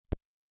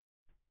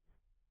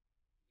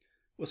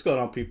What's going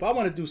on, people? I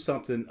want to do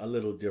something a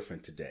little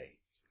different today.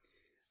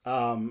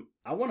 I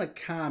want to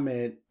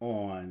comment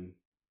on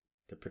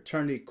the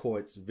paternity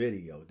court's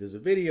video. There's a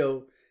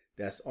video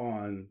that's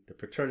on the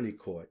paternity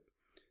court.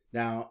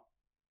 Now,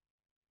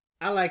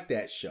 I like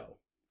that show.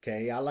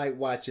 Okay, I like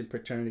watching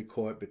paternity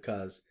court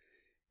because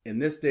in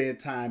this day and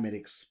time, it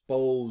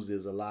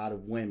exposes a lot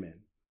of women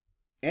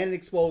and it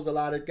exposes a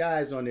lot of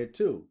guys on there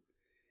too.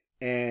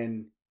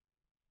 And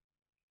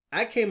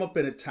I came up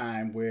in a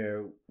time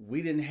where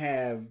we didn't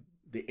have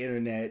the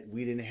internet,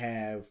 we didn't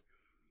have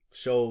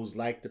shows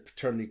like the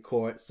paternity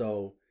court.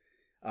 So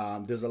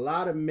there's a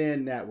lot of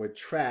men that were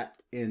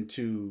trapped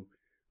into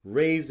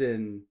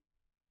raising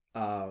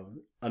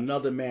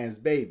another man's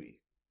baby.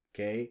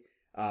 Okay,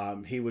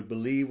 he would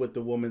believe what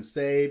the woman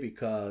say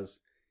because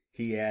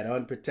he had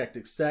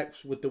unprotected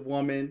sex with the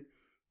woman.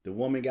 The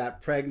woman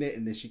got pregnant,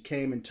 and then she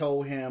came and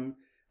told him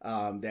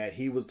that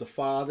he was the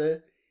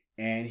father,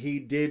 and he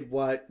did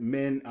what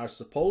men are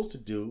supposed to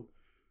do,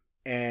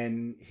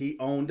 and he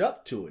owned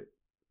up to it.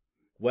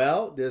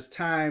 Well, there's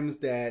times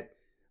that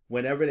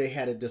whenever they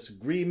had a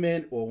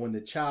disagreement, or when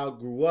the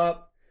child grew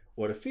up,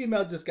 or the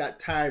female just got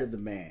tired of the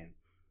man,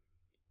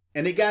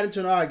 and they got into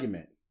an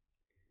argument,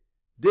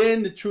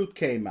 then the truth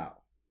came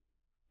out.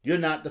 You're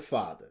not the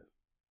father,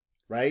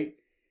 right?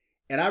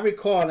 And I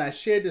recall, and I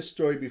shared this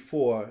story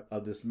before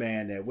of this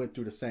man that went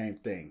through the same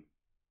thing.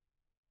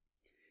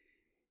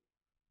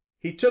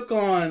 He took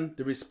on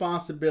the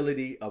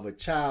responsibility of a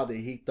child that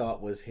he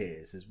thought was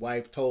his. His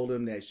wife told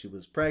him that she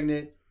was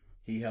pregnant.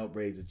 He helped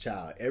raise a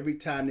child. Every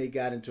time they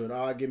got into an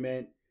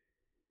argument,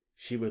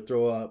 she would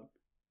throw up,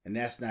 and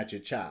that's not your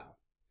child.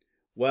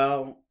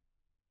 Well,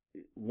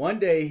 one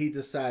day he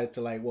decided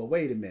to well,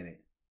 wait a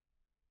minute.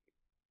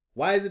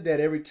 Why is it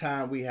that every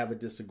time we have a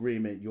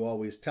disagreement, you're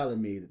always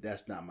telling me that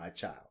that's not my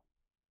child?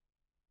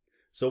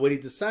 So what he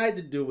decided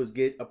to do was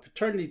get a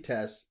paternity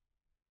test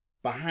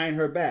behind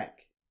her back.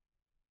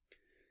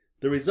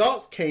 The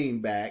results came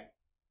back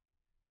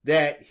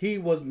that he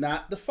was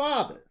not the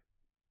father.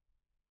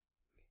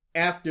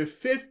 After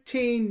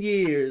 15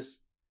 years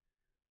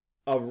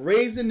of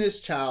raising this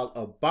child,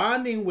 of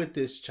bonding with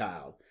this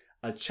child,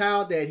 a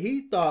child that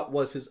he thought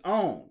was his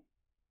own,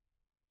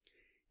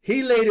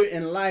 he later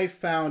in life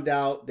found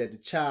out that the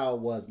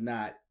child was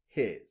not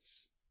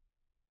his.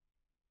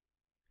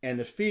 And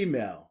the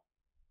female,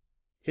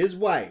 his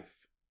wife,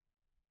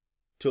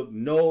 took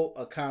no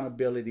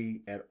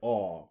accountability at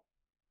all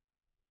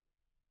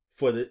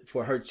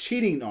for her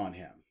cheating on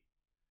him.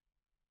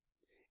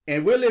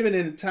 And we're living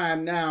in a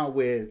time now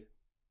where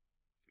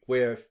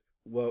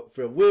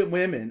for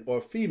women or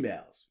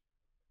females,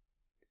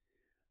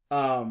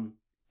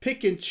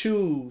 pick and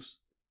choose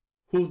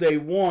who they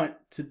want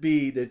to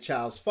be their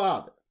child's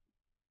father.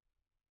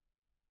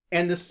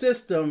 And the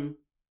system,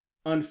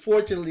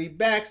 unfortunately,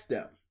 backs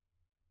them.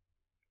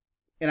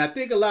 And I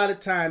think a lot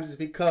of times it's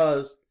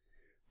because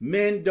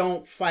men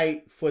don't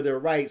fight for their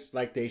rights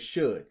like they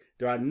should.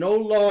 There are no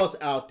laws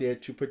out there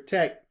to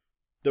protect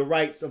the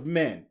rights of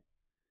men.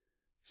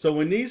 So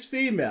when these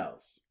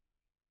females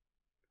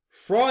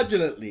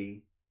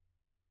fraudulently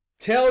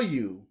tell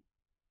you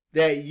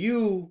that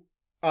you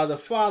are the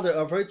father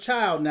of her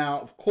child, now,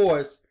 of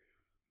course,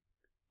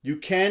 you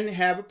can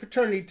have a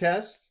paternity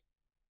test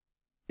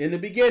in the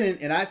beginning,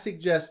 and I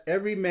suggest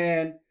every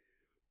man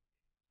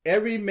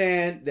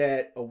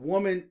that a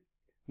woman,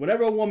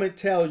 whenever a woman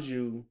tells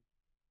you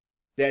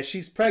that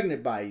she's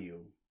pregnant by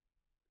you,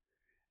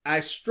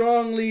 I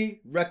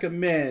strongly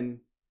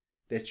recommend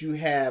that you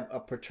have a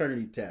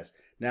paternity test.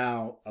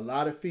 Now, a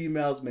lot of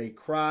females may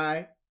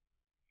cry.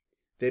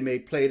 They may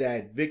play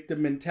that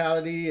victim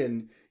mentality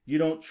and you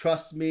don't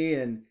trust me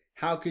and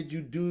how could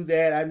you do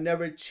that? I've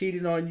never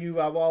cheated on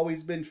you. I've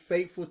always been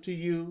faithful to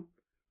you.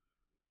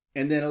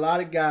 And then a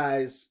lot of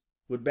guys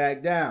would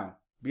back down.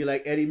 Be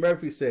like Eddie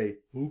Murphy say,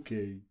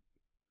 okay,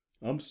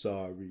 I'm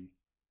sorry.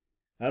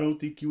 I don't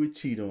think you would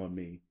cheat on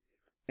me.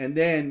 And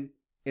then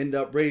end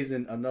up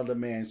raising another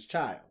man's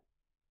child.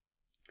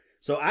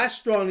 So I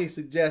strongly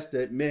suggest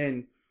that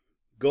men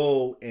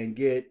go and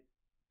get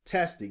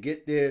tested.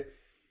 Get there.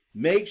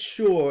 Make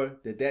sure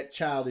that that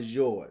child is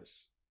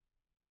yours.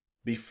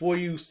 Before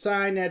you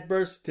sign that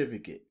birth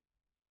certificate,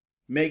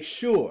 make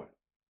sure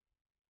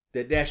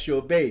that that's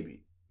your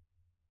baby.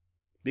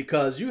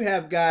 Because you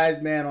have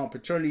guys, man, on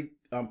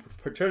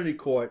paternity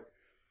court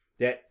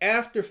that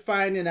after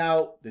finding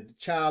out that the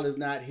child is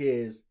not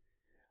his,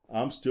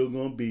 I'm still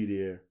going to be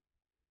there.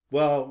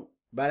 Well,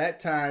 by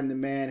that time, the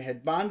man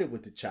had bonded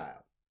with the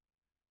child.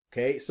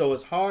 Okay, so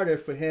it's harder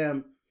for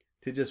him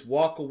to just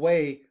walk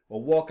away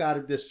or walk out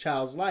of this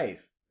child's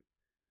life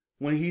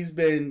when he's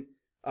been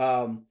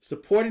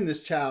supporting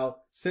this child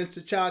since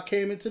the child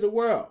came into the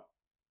world.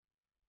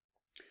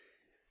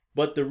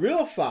 But the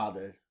real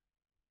father,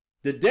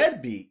 the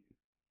deadbeat,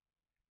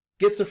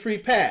 gets a free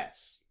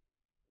pass.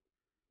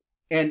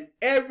 And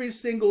every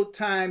single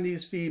time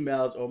these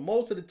females, or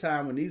most of the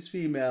time when these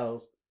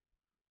females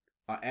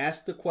are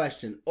asked the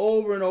question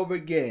over and over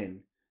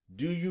again,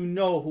 do you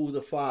know who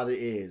the father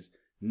is?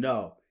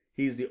 No.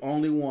 He's the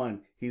only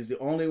one. He's the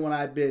only one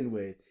I've been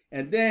with.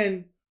 And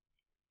then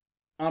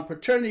on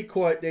paternity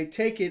court, they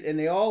take it and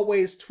they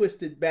always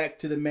twist it back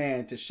to the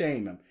man to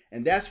shame him.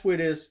 And that's where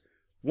this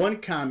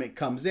one comment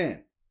comes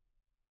in,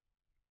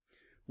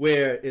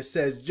 where it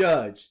says,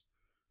 "Judge,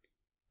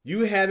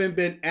 you haven't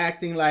been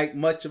acting like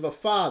much of a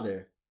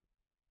father."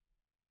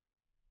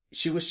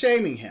 She was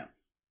shaming him.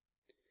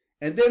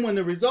 And then when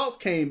the results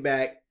came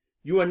back,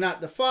 "You are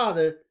not the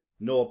father,"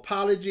 no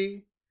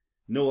apology,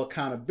 no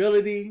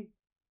accountability,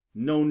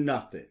 no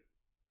nothing.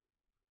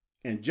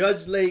 And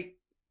Judge Lake,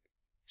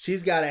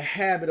 she's got a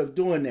habit of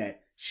doing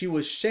that. She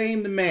would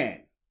shame the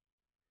man.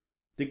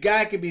 The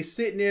guy could be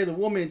sitting there, the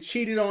woman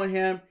cheated on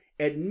him,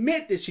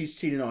 admit that she's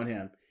cheating on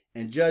him,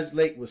 and Judge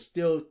Lake would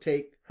still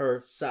take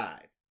her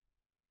side.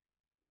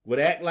 Would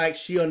act like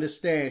she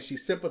understands, she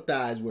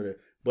sympathized with her.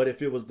 But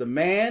if it was the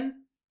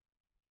man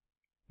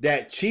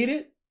that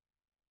cheated,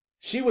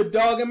 she would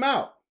dog him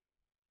out.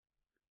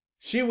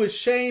 She would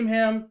shame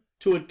him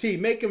to a T,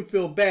 make him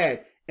feel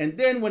bad. And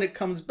then when it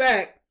comes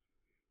back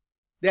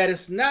that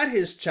it's not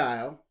his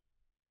child,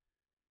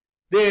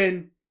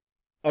 then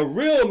a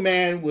real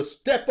man will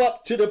step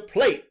up to the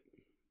plate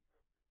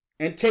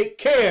and take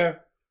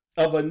care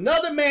of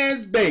another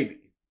man's baby.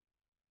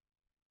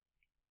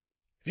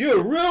 If you're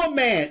a real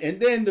man, and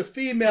then the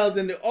females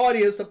in the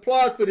audience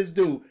applaud for this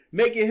dude,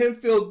 making him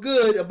feel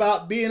good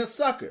about being a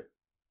sucker.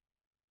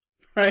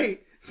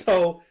 Right?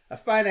 So I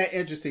find that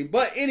interesting.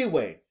 But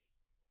anyway,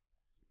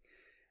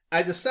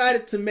 I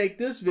decided to make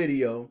this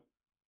video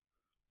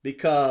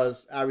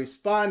because I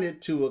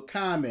responded to a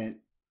comment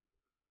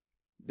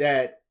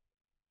that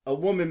a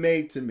woman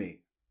made to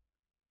me.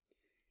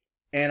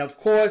 And of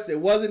course,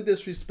 it wasn't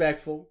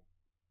disrespectful,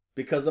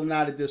 because I'm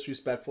not a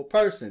disrespectful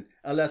person,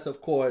 unless,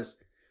 of course,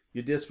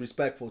 you're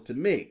disrespectful to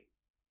me.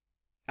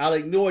 I'll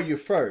ignore you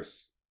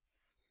first.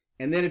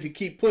 And then if you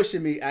keep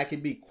pushing me, I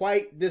can be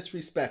quite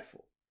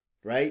disrespectful,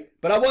 right?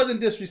 But I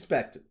wasn't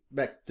disrespectful.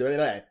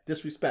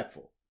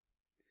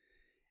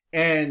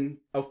 And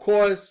of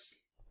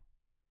course,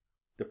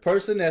 the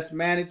person that's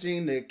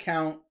managing the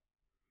account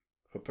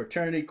for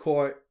paternity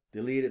court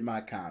deleted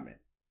my comment.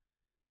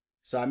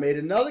 So I made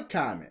another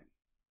comment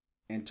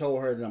and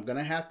told her that I'm going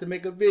to have to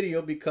make a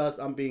video because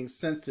I'm being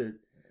censored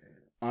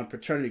on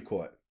paternity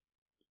court.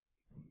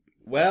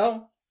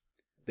 Well,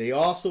 they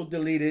also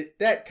deleted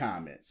that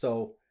comment.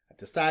 So I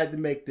decided to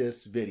make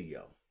this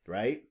video,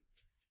 right?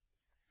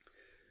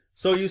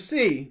 So you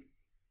see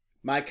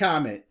my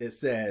comment, it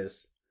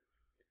says,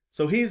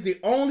 "So he's the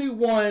only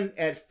one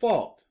at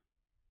fault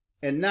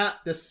and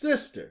not the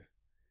sister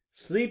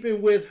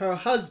sleeping with her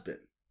husband."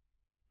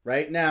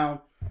 Right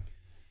now,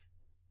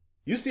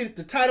 you see that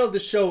the title of the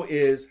show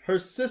is "Her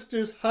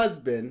Sister's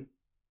Husband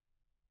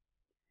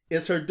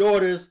is Her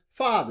Daughter's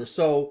Father."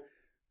 So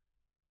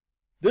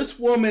this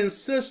woman's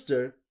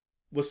sister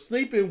was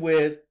sleeping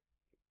with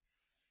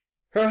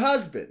her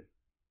husband.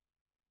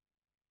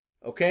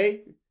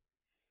 Okay?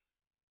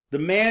 The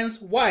man's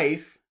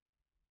wife,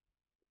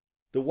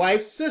 the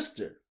wife's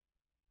sister,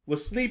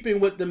 was sleeping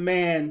with the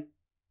man,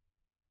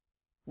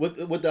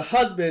 with the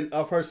husband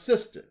of her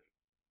sister.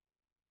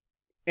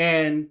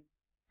 And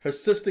her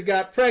sister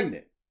got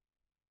pregnant.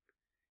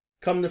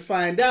 Come to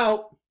find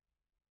out,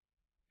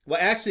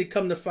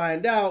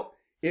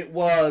 it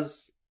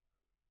was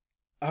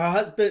her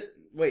husband.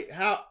 Wait,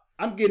 how?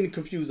 I'm getting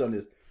confused on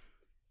this.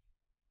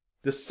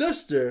 The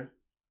sister's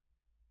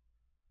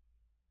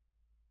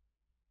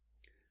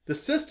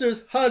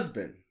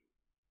husband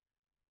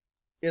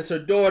is her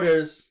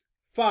daughter's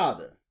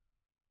father,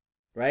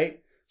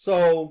 right?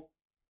 So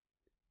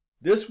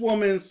this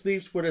woman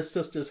sleeps with her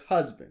sister's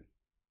husband,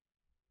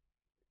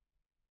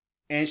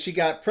 and she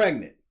got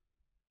pregnant.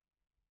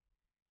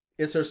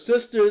 It's her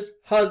sister's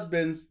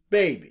husband's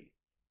baby.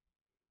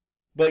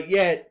 But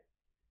yet,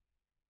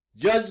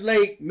 Judge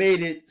Lake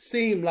made it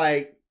seem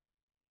like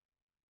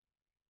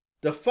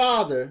the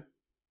father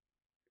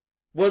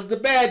was the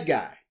bad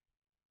guy.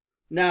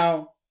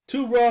 Now,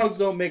 two wrongs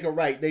don't make a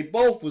right. They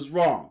both was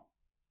wrong.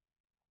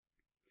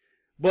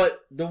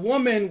 But the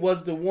woman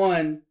was the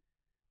one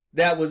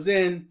that was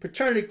in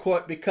paternity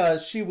court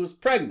because she was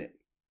pregnant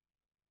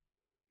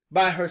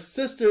by her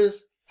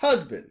sister's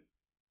husband.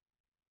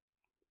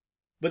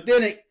 But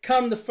then it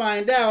come to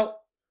find out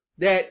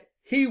that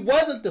he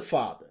wasn't the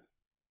father.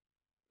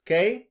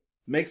 Okay?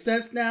 Makes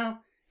sense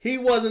now? He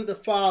wasn't the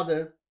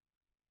father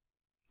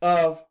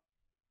of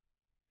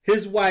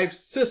his wife's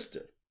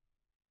sister.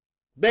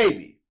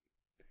 Baby.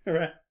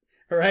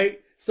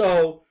 Right?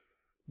 So,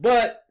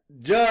 but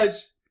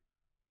Judge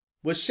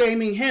was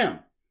shaming him.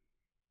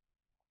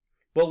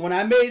 But when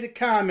I made the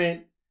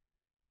comment,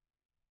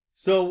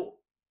 so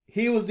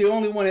he was the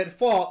only one at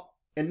fault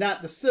and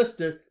not the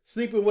sister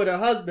sleeping with her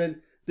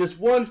husband, this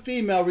one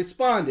female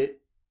responded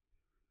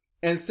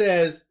and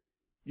says,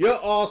 "You're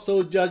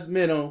also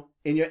judgmental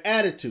in your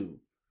attitude,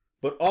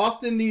 but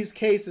often these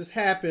cases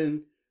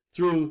happen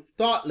through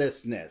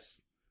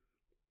thoughtlessness."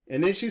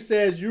 And then she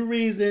says, "You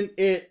reason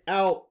it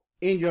out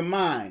in your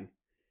mind.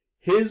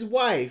 His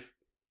wife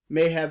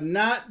may have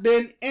not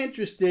been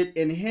interested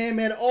in him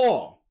at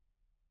all.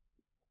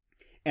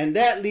 And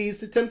that leads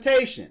to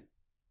temptation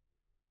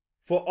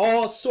for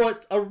all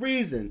sorts of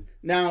reasons.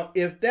 Now,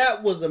 if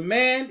that was a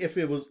man, if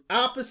it was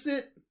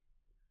opposite,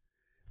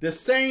 the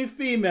same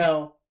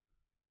female,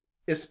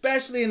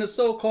 especially in the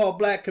so-called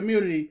black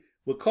community,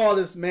 would call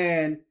this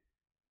man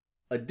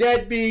a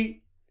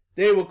deadbeat.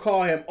 They would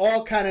call him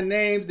all kind of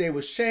names. They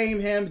would shame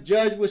him.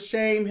 Judge would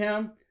shame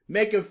him,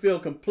 make him feel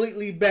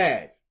completely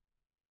bad,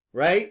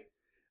 right?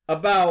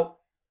 About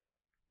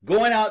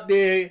going out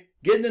there,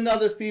 getting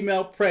another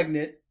female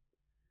pregnant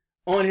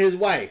on his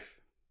wife.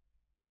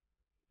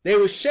 They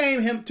would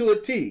shame him to a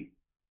T.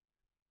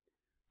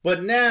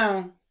 But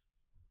now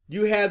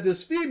you have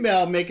this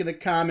female making a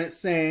comment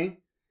saying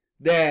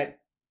that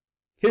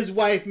his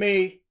wife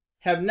may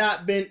have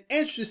not been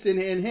interested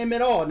in him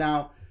at all.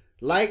 Now,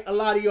 like a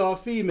lot of y'all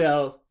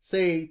females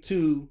say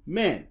to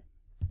men,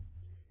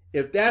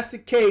 if that's the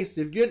case,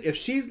 if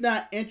she's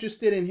not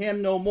interested in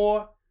him no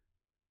more,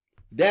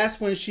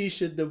 that's when she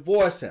should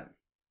divorce him.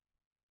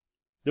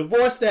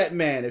 Divorce that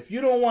man. If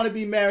you don't want to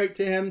be married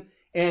to him,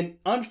 and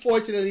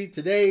unfortunately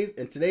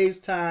in today's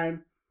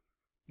time,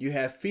 you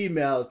have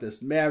females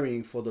that's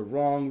marrying for the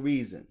wrong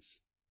reasons.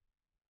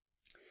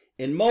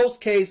 In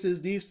most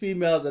cases, these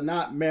females are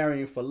not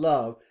marrying for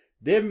love.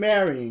 They're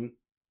marrying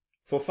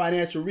for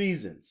financial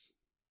reasons.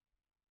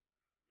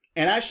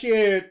 And I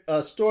shared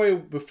a story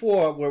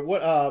before where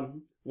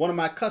one of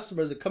my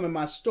customers that come in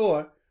my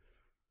store,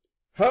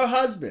 her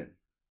husband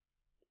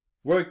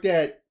worked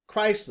at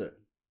Chrysler.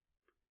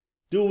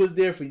 Dude was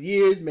there for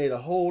years, made a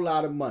whole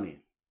lot of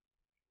money.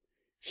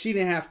 She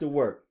didn't have to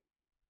work.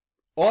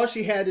 All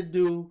she had to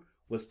do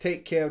was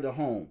take care of the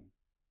home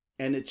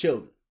and the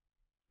children,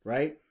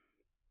 right?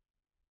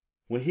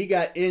 When he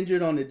got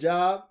injured on the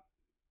job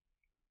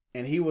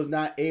and he was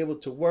not able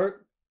to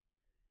work,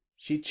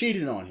 she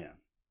cheated on him.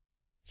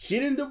 She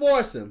didn't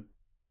divorce him,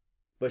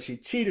 but she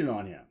cheated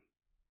on him.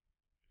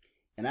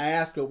 And I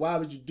asked her, why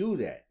would you do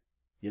that?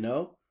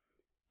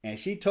 And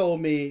she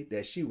told me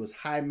that she was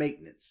high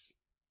maintenance.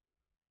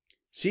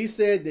 She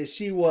said that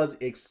she was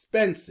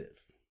expensive.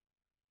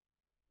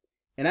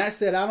 And I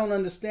said, I don't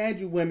understand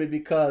you women,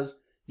 because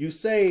you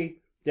say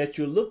that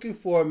you're looking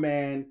for a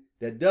man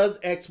that does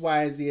X,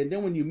 Y, and Z. And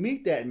then when you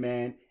meet that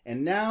man,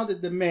 and now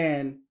that the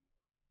man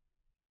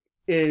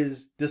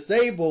is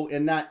disabled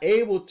and not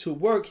able to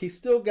work, he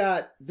still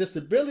got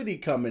disability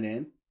coming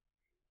in.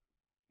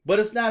 But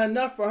it's not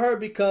enough for her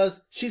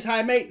because she's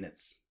high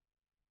maintenance.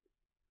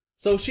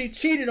 So she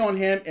cheated on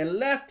him and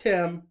left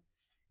him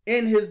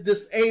in his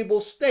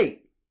disabled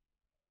state.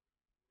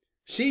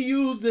 She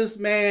used this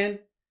man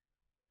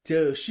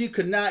till she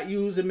could not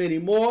use him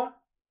anymore,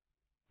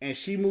 and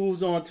she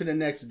moves on to the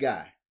next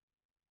guy.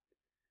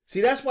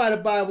 See, that's why the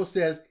Bible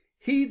says,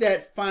 he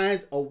that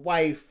finds a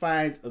wife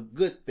finds a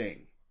good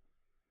thing.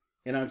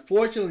 And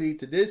unfortunately,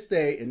 to this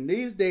day, in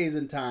these days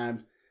and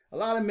times, a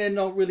lot of men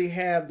don't really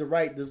have the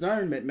right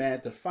discernment,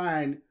 man, to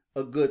find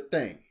a good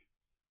thing,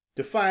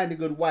 to find a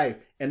good wife.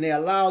 And they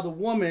allow the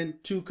woman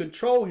to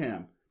control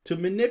him, to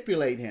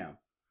manipulate him,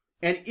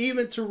 and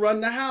even to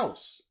run the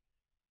house.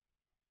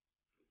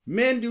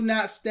 Men do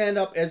not stand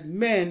up as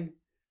men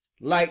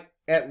like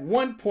at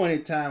one point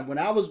in time when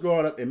I was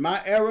growing up in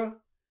my era,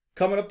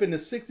 coming up in the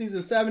 60s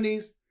and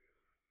 70s.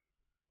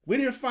 We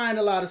didn't find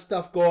a lot of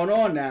stuff going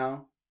on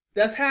now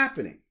that's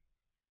happening,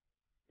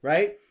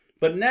 right?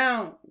 But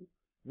now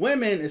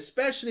women,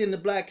 especially in the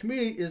black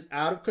community, is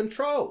out of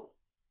control,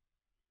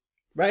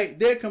 right?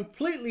 They're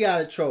completely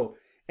out of control,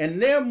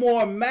 and they're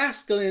more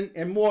masculine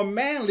and more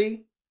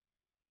manly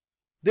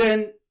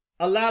than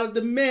a lot of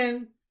the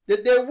men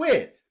that they're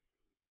with.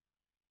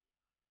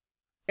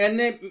 And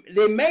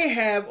they may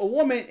have a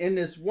woman. In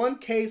this one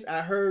case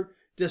I heard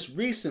just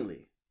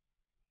recently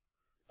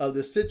of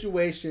the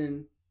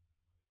situation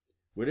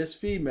where this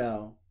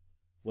female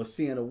was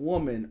seeing a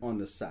woman on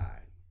the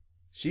side.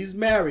 She's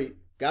married,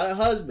 got a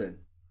husband,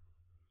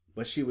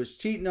 but she was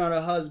cheating on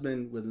her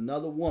husband with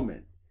another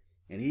woman.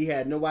 And he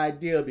had no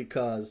idea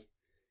because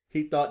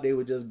he thought they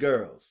were just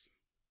girls.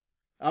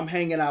 I'm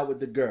hanging out with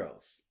the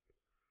girls.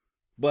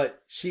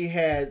 But she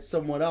had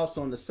someone else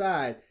on the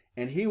side,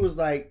 and he was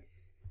like,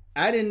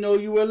 I didn't know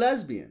you were a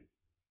lesbian.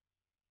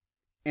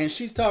 And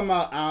she's talking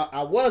about,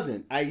 I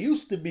wasn't. I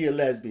used to be a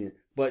lesbian,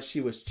 but she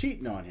was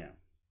cheating on him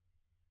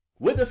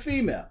with a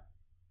female,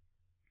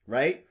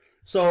 right?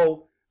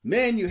 So,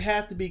 men, you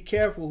have to be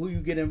careful who you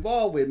get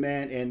involved with,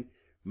 man. And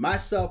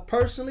myself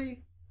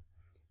personally,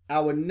 I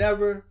would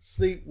never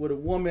sleep with a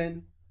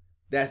woman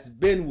that's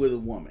been with a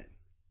woman,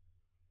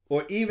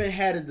 or even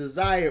had a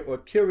desire or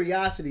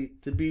curiosity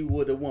to be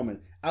with a woman.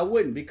 I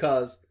wouldn't,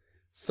 because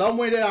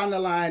somewhere down the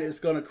line, it's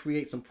going to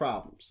create some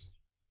problems.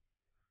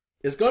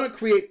 It's going to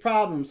create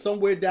problems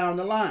somewhere down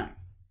the line,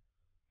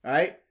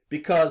 right?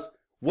 Because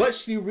what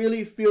she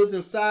really feels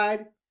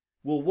inside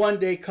will one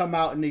day come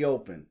out in the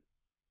open.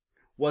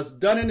 What's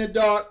done in the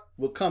dark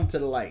will come to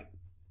the light,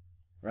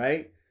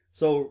 right?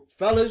 So,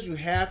 fellas, you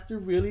have to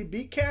really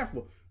be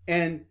careful.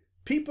 And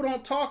people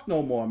don't talk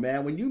no more,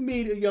 man. When you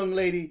meet a young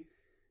lady,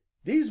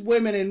 these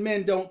women and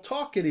men don't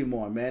talk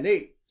anymore, man.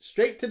 They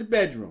straight to the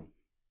bedroom.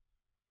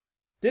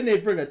 Then they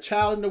bring a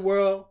child in the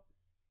world,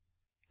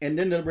 and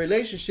then the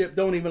relationship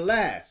don't even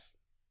last.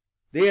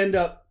 They end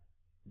up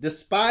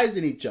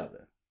despising each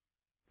other,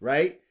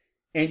 right?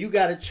 And you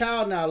got a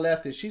child now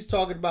left, and she's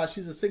talking about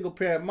she's a single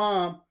parent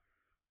mom,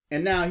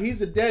 and now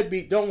he's a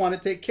deadbeat, don't want to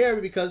take care of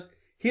her because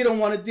he don't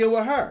want to deal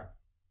with her.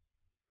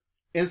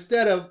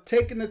 Instead of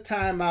taking the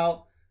time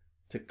out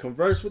to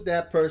converse with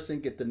that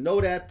person, get to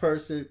know that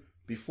person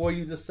before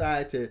you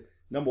decide to,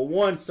 number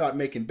one, start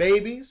making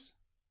babies,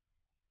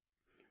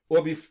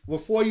 or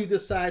before you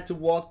decide to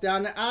walk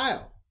down the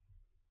aisle,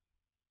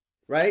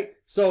 right?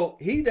 So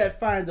he that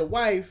finds a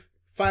wife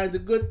finds a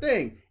good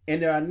thing.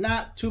 And there are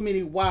not too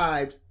many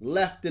wives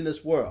left in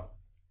this world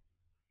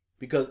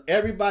because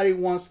everybody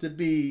wants to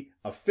be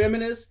a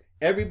feminist.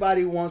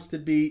 Everybody wants to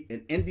be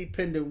an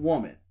independent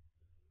woman.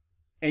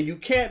 And you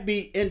can't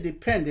be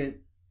independent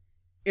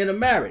in a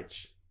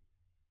marriage.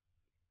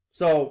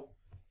 So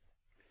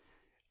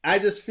I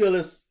just feel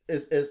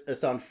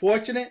it's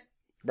unfortunate,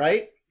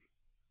 right?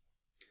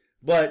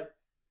 But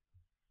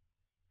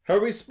her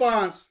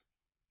response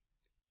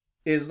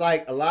is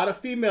like a lot of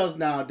females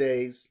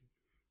nowadays.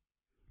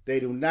 They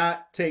do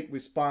not take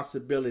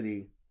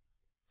responsibility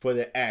for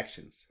their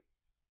actions.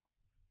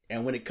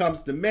 And when it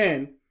comes to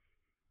men,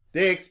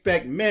 they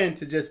expect men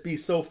to just be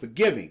so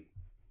forgiving.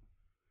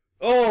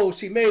 Oh,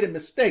 she made a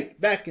mistake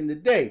back in the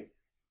day.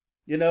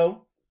 You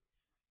know,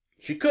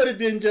 she could have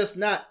been just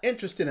not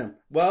interested in him.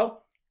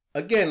 Well,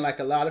 again, like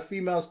a lot of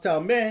females tell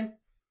men,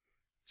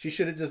 she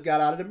should have just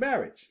got out of the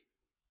marriage.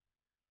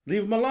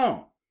 Leave him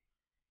alone.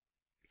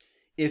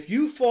 If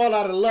you fall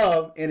out of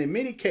love, and in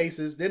many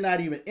cases, they're not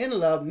even in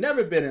love,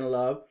 never been in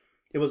love,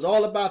 it was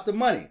all about the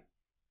money.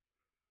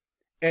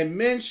 And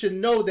men should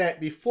know that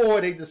before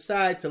they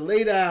decide to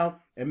lay down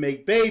and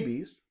make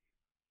babies,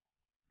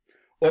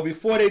 or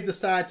before they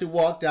decide to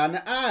walk down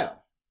the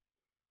aisle,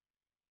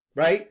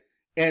 right?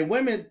 And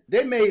women,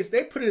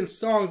 they put in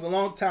songs a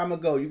long time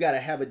ago. You got to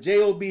have a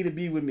job to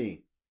be with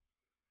me.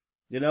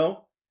 You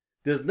know,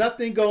 there's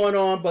nothing going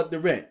on but the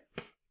rent.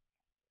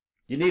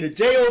 You need a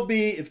job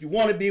if you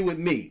want to be with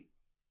me.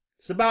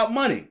 It's about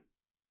money,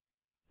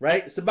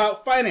 right? It's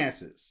about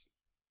finances.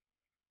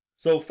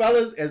 So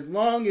fellas, as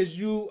long as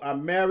you are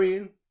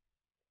marrying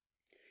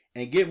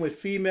and getting with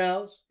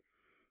females,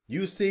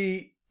 you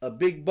see a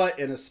big butt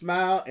and a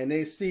smile, and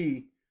they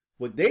see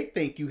what they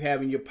think you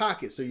have in your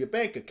pocket, so your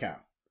bank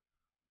account.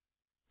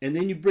 And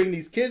then you bring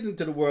these kids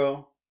into the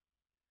world,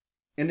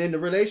 and then the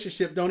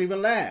relationship don't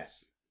even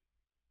last.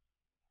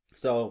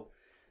 So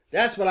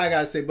that's what I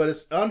got to say. But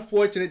it's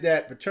unfortunate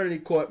that paternity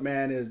court,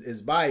 man,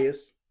 is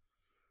biased.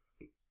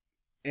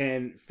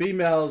 And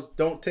females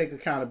don't take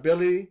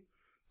accountability.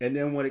 And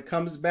then when it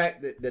comes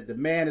back that the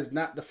man is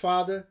not the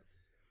father,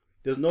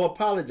 there's no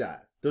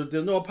apologize.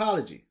 There's no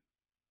apology.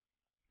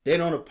 They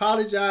don't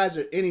apologize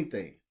or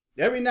anything.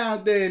 Every now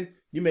and then,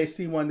 you may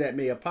see one that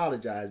may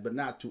apologize, but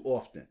not too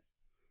often.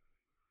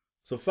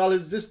 So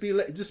fellas,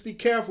 just be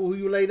careful who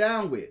you lay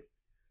down with.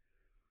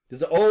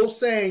 There's an old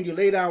saying, you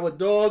lay down with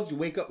dogs, you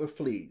wake up with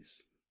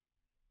fleas.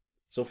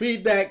 So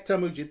feedback, tell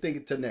me what you think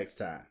until next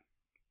time.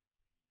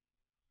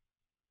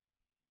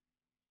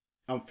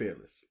 I'm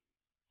fearless.